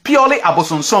is purely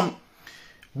abosonsom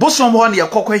bosom ho ne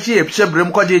yakokọ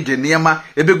hyebremu koje geniema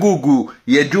ebegugu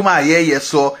ye dwuma ye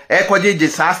so ekoje je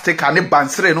sastika ne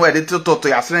bansere no ede tototo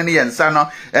yasere ne yensa no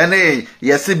ene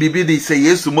yesi bibidi se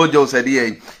Yesu mojo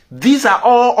sede these are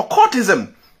all occultism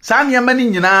Sanya mani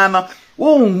nyina no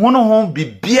wo hunu ho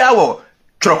bibia wo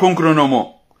trokonkro no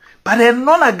mo but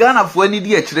no na Ghana fo ani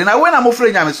di akire na we na mo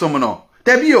frɛ nyamesom no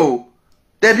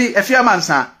debi efia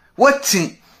mansa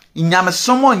wati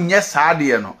nyamesom nye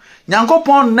saade no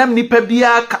Nyankopon nam nipa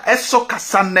bia ka eso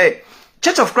kasane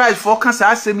Church of Christ for kasa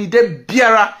asemi de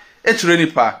biara ekire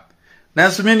nipa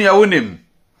nanso me nua wonim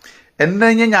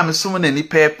enna nya nyamesom na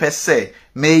nipa pese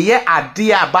meye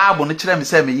ade a Bible no kire me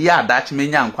se meye adache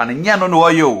menya nkwa no nya no no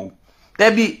oyo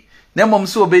debi na mom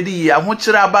so obedi ya ho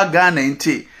kire aba Ghana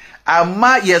nti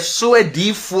ama yeso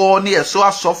adifo ne yeso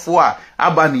asofo a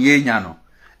aba ne yenya no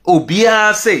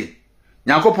obia se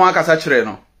Nyankopon akasa kire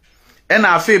no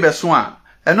ena afi beso a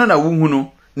eno na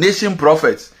wuhunu nation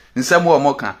prophets nsem wo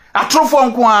moka atrofo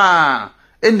nko a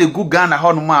enegu Ghana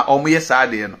hono ma omoye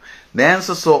saade no na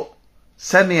enso so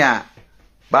sania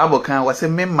Bible kan wase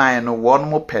memman no won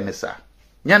mo penisa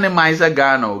nyane man za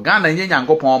Ghana nye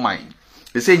Nyankopon man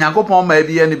they say Nyankopon ma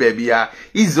bia ni bia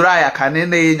Israel kan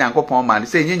ne Nyankopon man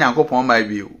say nye Nyankopon ma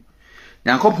bia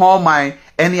Nyankopon man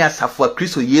eni asafo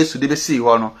Kristo Yesu de be si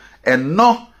ho no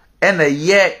eno ena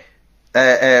ye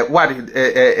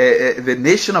the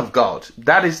nation of God,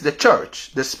 that is the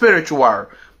church, the spiritual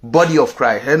body of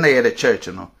Christ. And the church,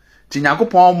 you know. Ti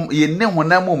Nyankopon ye ne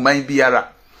honam man biara.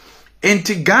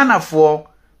 Enti Ghana for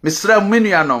Mr.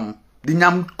 Minuanom, di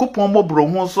Nyankopon mo bro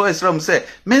ho so esram se,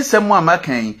 mensem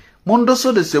amakan, mondo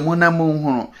so de semunam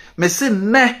hu. Me se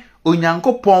ne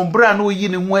Onyankopon bra na oyi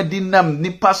ne ho adi nam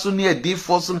nipa so ne adi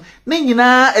force ne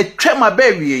nyina atwa ba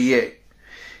wieye.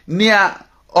 Nia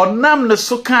onam ne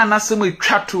so kan na se mo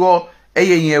atwato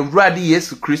eye Awurade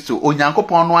Yesu Kristo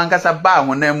Onyankopon no ankasa ba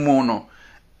honam mu no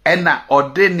ena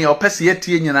ode ne opese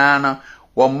yetie nyina na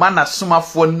wo mana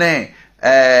somafo ne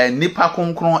nipa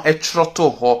konkron etroto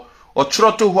ho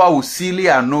otroto ho a usili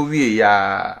ano wie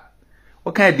ya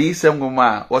o kan di isem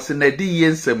goma wo se na di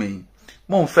yensem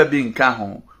mo mfa bi nka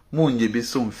ho mo nye bi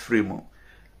so mfrɛ mu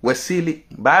wasili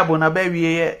Bible na ba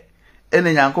wie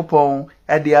ene Nyankopon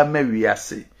ade amawi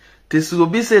ase tesu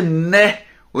obi se ne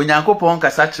Onyankopon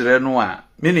kasa kire no a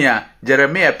menua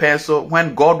Jeremiah penso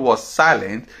when God was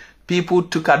silent people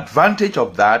took advantage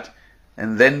of that,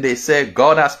 and then they said,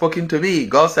 God has spoken to me.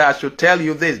 God said, I should tell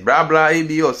you this, blah, blah, A,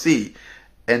 B, or C.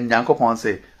 And Nyankopon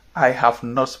said, I have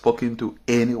not spoken to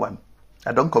anyone.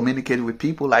 I don't communicate with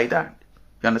people like that.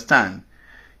 You understand?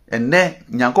 And then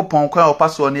Nyankopon kwa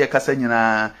opaso oni ekasa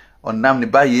nyina onam ne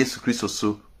ba Yesu Kristo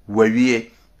so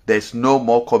wawie. There's no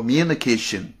more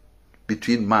communication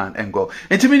between man and God.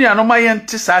 Intimini anoma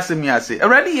yente sase mi ase.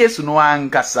 Already Yesu no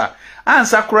ankasa.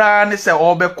 Ansa kra ne se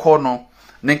obekọ no.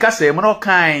 Ne nkasa e mo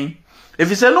kan. If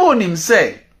you say no onim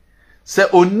say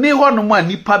oni hono mu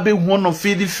anipa be hu no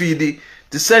fidi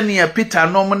te say ne Peter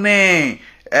no mo ne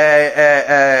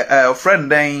friend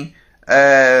den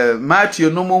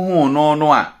Matthew no mo hu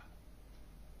no a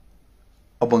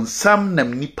obonsam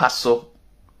nam nipa so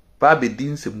ba be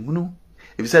din se hunu.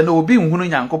 If you say no obi hunu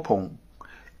Nyankopon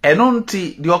eno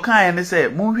nti de okan ne say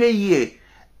monhwe yie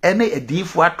ene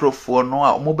adifo atrofo no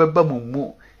a mo beba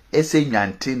mu ese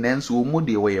nyante nanso mu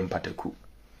de we mpataku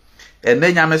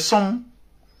ene nyamesom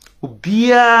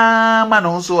obia ma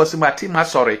no so osimati ma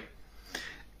sorry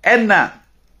ena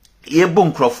ye bu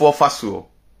nkrofo faso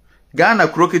Ghana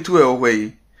kroketu e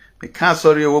ohwe me ka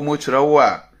sorry wo mu kire wo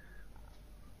a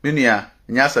menua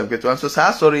nyasam ketu so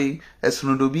sa sorry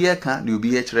esunu obi e ka ne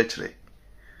obi e kire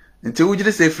nti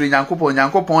wugire se firi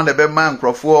Nyankopon de be ma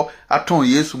nkrofo aton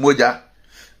Yesu moja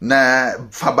na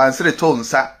fabansere to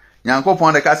nsa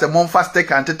Nyankopon de ka se mon faste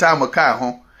kan teta mo ka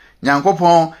ho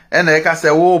Nyankopon ena e ka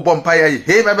se wo bompa ya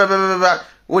he ba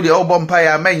wo de wo bompa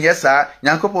ya men yesa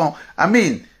Nyankopon. I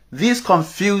mean, this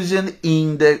confusion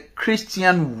in the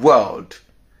Christian world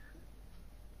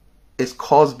is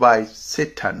caused by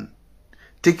Satan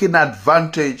taking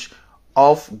advantage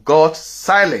of God's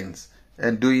silence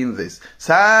and doing this.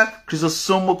 Sa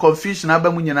Christosomo confusion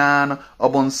abamu nyina no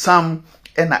obonsam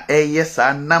ena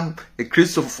yesa nam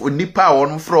Christopher nipa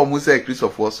won from say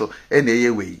Christopher so ena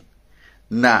yewe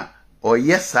na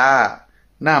oyesa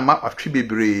na ma atwe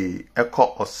bebre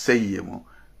ekọ oseye mu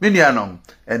menianom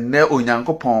enne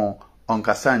Onyankopon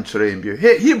onkasa nkyere mbio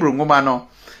Hebrew ngoma no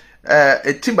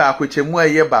etiba akwechemu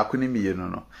aye ba akoni mienu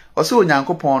no ose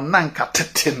Onyankopon na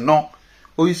nkatete no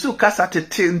oyisu kasa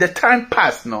tete in the time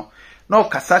past no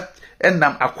kasa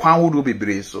enam akwan hudu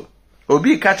bebre so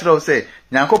obi ka kire say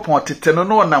Nyankopon tete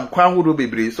no nam kwan hudu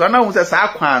bebre so na hu say sa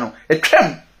akwan no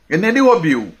etwem enedi ho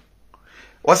biu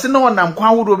wose no nam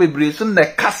kwan hudu bebre so na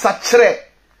kasa kire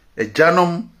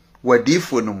ejanom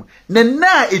wadifo no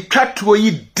na etwatuo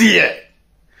yi de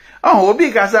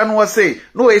obi kasa no say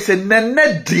no we say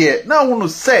nenne de na hu no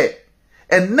say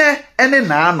ene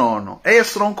na ano no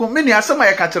sronko meni asema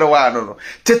ya ka kire wa no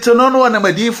tete no na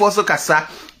madifo so kasa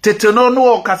teteno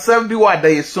no kasa bi wada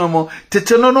yesomo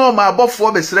teteno no ma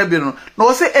abofo besra bi no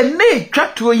na se ene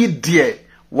twatuo yi de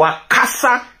wa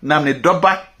kasa na ne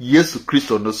doba Yesu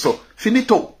Kristo no so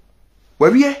finito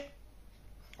wawie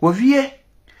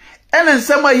ene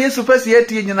nsema Yesu pese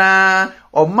yetie nyina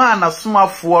o ma na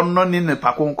somafo no ni ne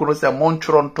pakonkoro se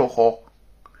montro nto ho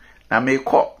na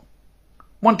meko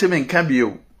monteme nka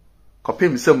bio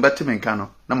kopem se mbeteme nka no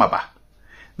na maba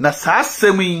na saa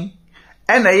semi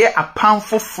ena ye apan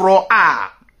foforo a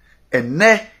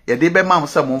enne ye de be mam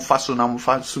se momfa so na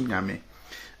momfa sum nyame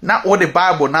na wo de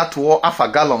Bible na to afa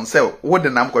gallon se wo de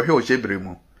nam kwohwe o jebre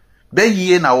mu be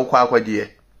yie na wo kwa akwaje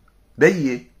be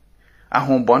yie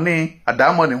ahombone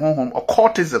adamo ne honhom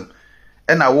occultism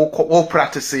ena wo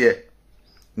practice ye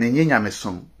na nye nyame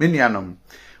som menuanom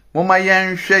moma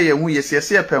yen hwe ye hu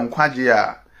yesiese ye penkwaje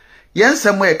a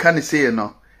yensem e ka ne se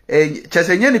no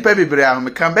chese nipa bebre ahụ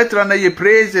me kan betra na ye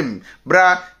praise him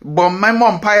bra bom my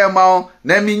mom paya ma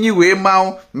na mi nyi we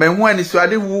ma me hu ani so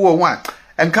ade wu wo wa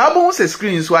enka bo se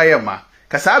screen so ayema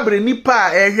kasa abre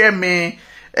nipa ehwe me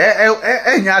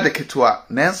enya de ketwa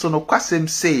na enso no kwasem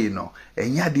sei no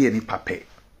enya de nipa pe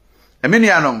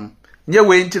emenianom nye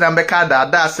we nti na mbeka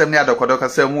da asem ne adokodo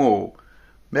kasem o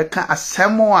meka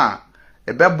asem a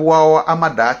ebeboa o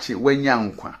amadaachi wanya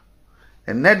nkwa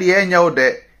enne de enya o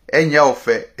de enya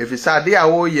ofe efisade a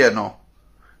wo ye no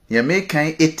ye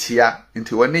mekan etia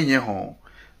nti woni nye ho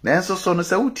na enso so no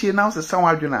se wutie na wo se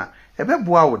wadwuna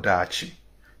ebeboa wo daachi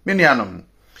menuanom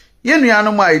ye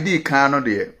nuanom a edi kan no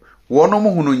de wono mo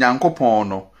hunu Nyankopon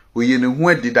no oye ne hu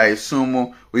adida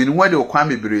esumu oye ne hu ade okwan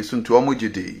bebere su nti omo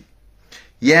gide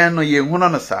ye no ye hu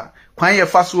no sa kwan ye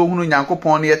fa so hunu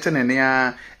Nyankopon no ye tenene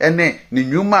a ene ne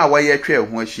nwuma a waye twa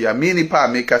hu ahia me nipa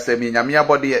meka se me nyame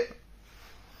abode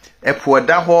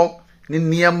epoda ho ni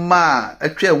niema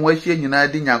atwa hu ahia nyina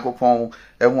di Nyankopon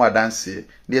ehu adanse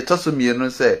de etoso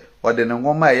mienu se ode ne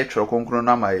ngoma a ye twere konkro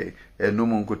no amaye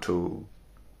enum nkuto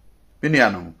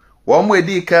minianom wo mo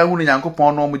edi ka hunu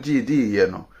Nyankopon no mo gidi ye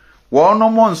no wo no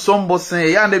mo nsombo sen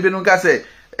ya na bi no ka se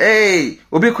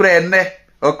obi kura enne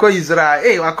oko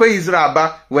Israel wako Israel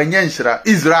ba wenye nshira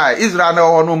Israel na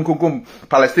ono mkukum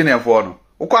Palestinian fo no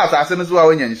ukwa asase no so wa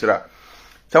wenye nshira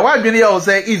so wadwene ya o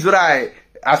say Israel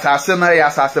asase na ya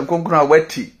asase mkonkuna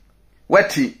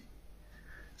wati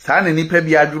saa ne nipa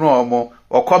bi adwene omo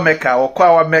okọ Mecca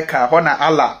okọ Mecca ho na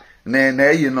Allah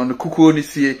na yi no kukuo ni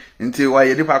sie nti wa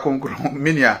ye nipa konkuro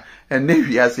minia enne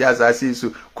wiase asase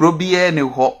so kuro biye ne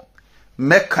ho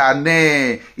Mecca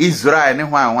ne Israel ne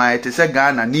hwan it se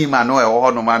Ghana ni ma no e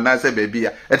ho no ma na se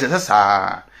bebia it se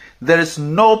sa there is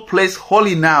no place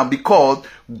holy now because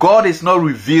God is not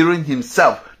revealing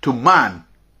himself to man,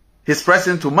 his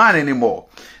presence to man anymore.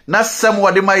 Na sem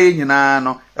wode maye nyina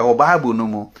no e wo Bible no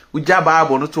mu uja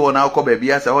Bible no to na akọ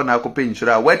bebia se ho na akọ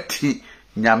nhyira wati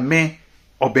nyame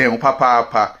oben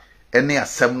papa ene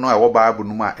asem no e wo Bible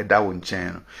no mu a eda wo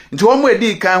nchen no nti wo mu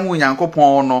edi kan hu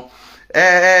Nyankopon no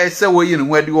se wo yi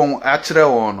no adi won a kire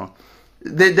won no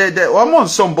de wo mo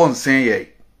nsom bon sen ye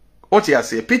oti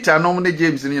ase Peter no ne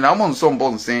James ni na wo mo nsom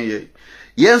bon sen ye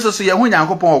yenso so ye hu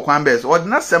Nyankopon okwan bes wo de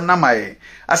na sem na maye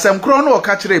asem kro no o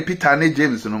ka kire Peter ne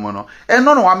James no mo no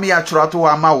eno no wa me ya kiro to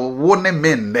wa ma wo ne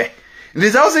men ne ndi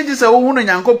za wo se ji se wo hu no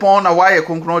Nyankopon na wa ye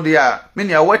konkron de a me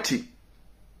ne awati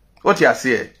oti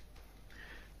ase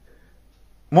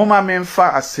moma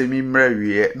memfa asemi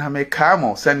mrawie na meka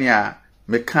mo sania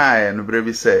meka no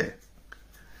brevi se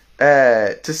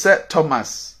te se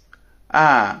Thomas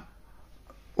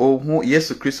ohu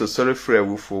Yesu Kristo sori frɛ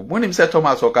wufo munim se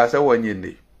Thomas o ka se wonye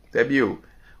ndi tabi o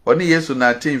oni Yesu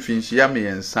na tinfinshi ya me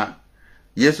yensa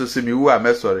Yesu se mi wu a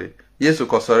mesori Yesu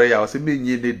ko sori ya o se me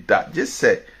nyi ni da je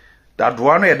se da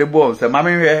doa no ye de bo se ma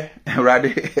me hwe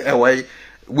Awurade ewai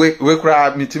we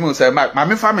kura mitimi se ma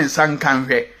me fa me nsan kan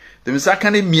hwe de misaka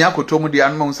ne mia kotomu de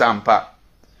anmo nsampa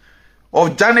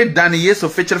of Janet Dan Yesu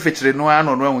feature no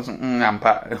ano no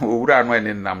ampa owura no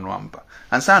ene nam no ampa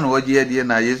ansa no ogie die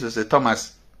na Yesu se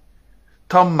Thomas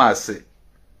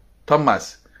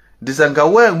disanga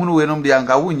wa hunu we nom de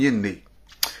anga wunyi nne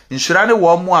nhyira ne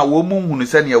wo mo a wo mu hunu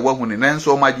se ne wa hunu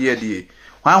nanso o magie die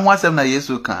hwan ho asem na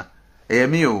Yesu ka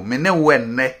eyemi o me ne wo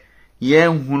enne ye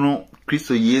hunu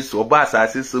Kristo Yesu oba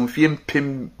asase so mfie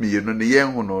mpem mienu ne ye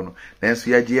hunu no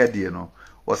nanso ya gie die no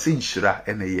o se nhyira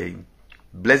ene ye.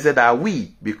 Blessed are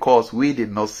we because we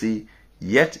did not see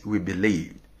yet we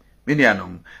believed.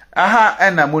 Minianum aha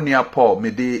ena munia Paul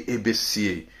mede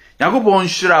ebesie Nyankopon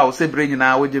nhyira o se bre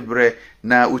nyina wo gibre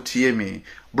na utie mi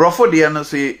brofo de no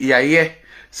so yaye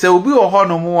se obi wo ho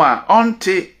no mu a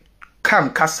onte kam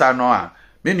kasa no a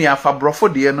menia fa brofo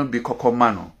de no bi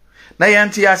kokoma no na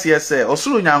yanti ase se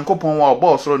osoro Nyankopon wa oba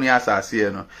osoro ne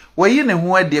asase no wayi ne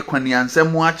ho ade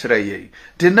kwaniansam a kire ye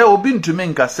de na obi ntumi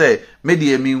nka se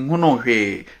medie mi hu no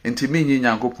hwe ntimi nyi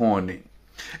Nyankopon ni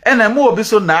ena mu obi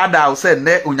so na ada o se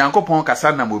ne Onyankopon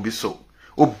kasa na obi so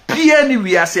obia ni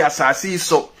wiase asase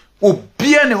so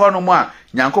obia ni hono mu a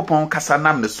Nyankopon kasa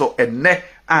nam ne so enne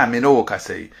amene wo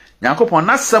kasa yi Nyankopon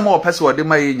nasem o pese wo de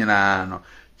maye nyina no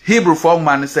Hebrew form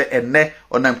man say enne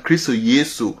onam Kristo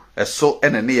Yesu eso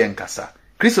ene ne yen kasa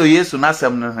Kristo Yesu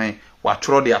nasem no hen wa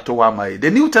tro de ato wa maye the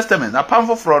New Testament na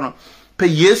pamfoforo no pe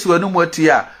Yesu anu moti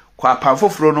a kwa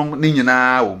pamfoforo no ni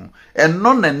nyina wo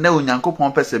enno na ne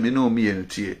Onyankopon pese me no mi enu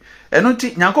tie eno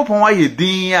ti Nyankopon wa ye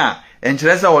din a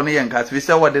enkyerese wo ne yen kasa fi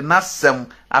se wo de nasem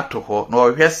ato ho na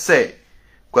o hwe se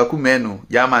kwakumenu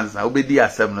yamanza obedi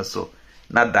asem no so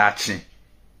na daachi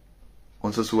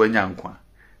onso so wanyankwa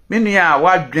menua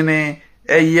wadwene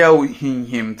eyew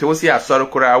hinhim te wo si asori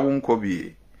kora wonko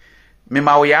bi me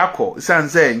ma wo yakọ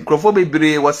sanse nkrofo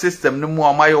bebre wo system no mu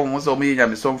amayo wo so me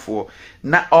nyamesomfo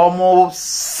na omo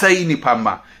sei ni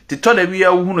pama ti to da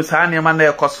bia wo hunu saa ne ma na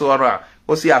ekoso oro a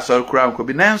wo si asori kora wonko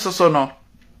bi na nso so no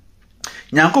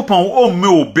Nyankopon o me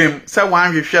obem se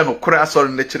wan hwehwe no kora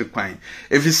asori na chiri kwan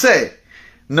efi se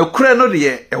no kora no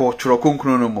de e wo tworo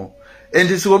konkro no mu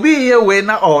enti so obi ye we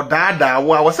na odaada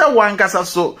wa se wankasa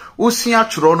so usia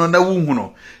tworo no na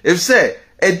wuhunu efse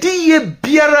edi ye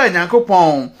biara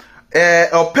Nyankopon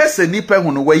opese nipa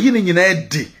hunu wayi ni nyina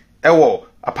edi ewo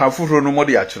apamfoforo no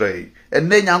mode akere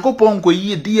enne Nyankopon ko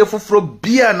yi di ye foforo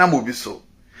bia na mobi so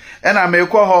ena me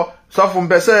ko ho sofo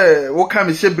mpese wo ka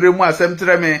me hyebre mu asem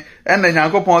tere me enne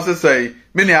Nyankopon sesai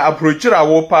me ne approachira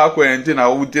wo pa kwenti na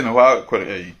wo di ne ho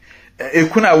kwere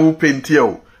ekuna wo penti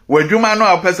o wadwuma no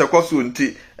apese koso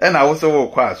nti ena wo se wo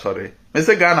kwa asore me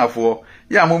se Ghana fo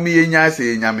ya momi ye nya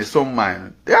se nyamesom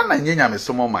man ya na nye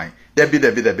nyamesom man ya bi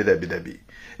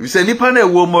if se nipa na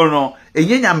ewo mo no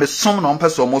enye nyamesom no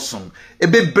mpese omosom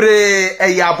ebebre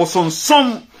eya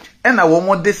abosonsom ena wo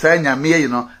mo de sa nyame yi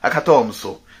no akata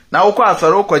omso na wo kwa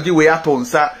asore wo kwaji we ato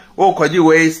nsa o kwaji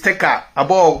we sticker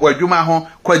abo wadwuma ho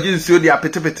kwaji nsuo di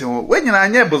apetepete ho we nyina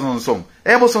anye bosonsom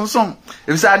e bosonsom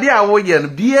ifisa ade a wo ye no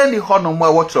bia ni ho no mo a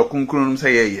wotro kunkunum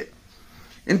se ye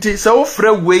nti se wo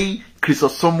fra we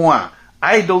Chrisosomo a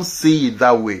I don't see it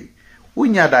that way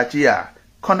unya dachi a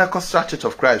Concord Church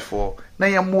of Christ for na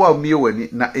ye mo a mie wani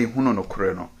na ehunu no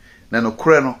kore no na no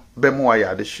kore no be mo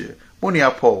ya de hye moni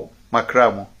Paul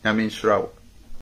makramo nyame nhyirawo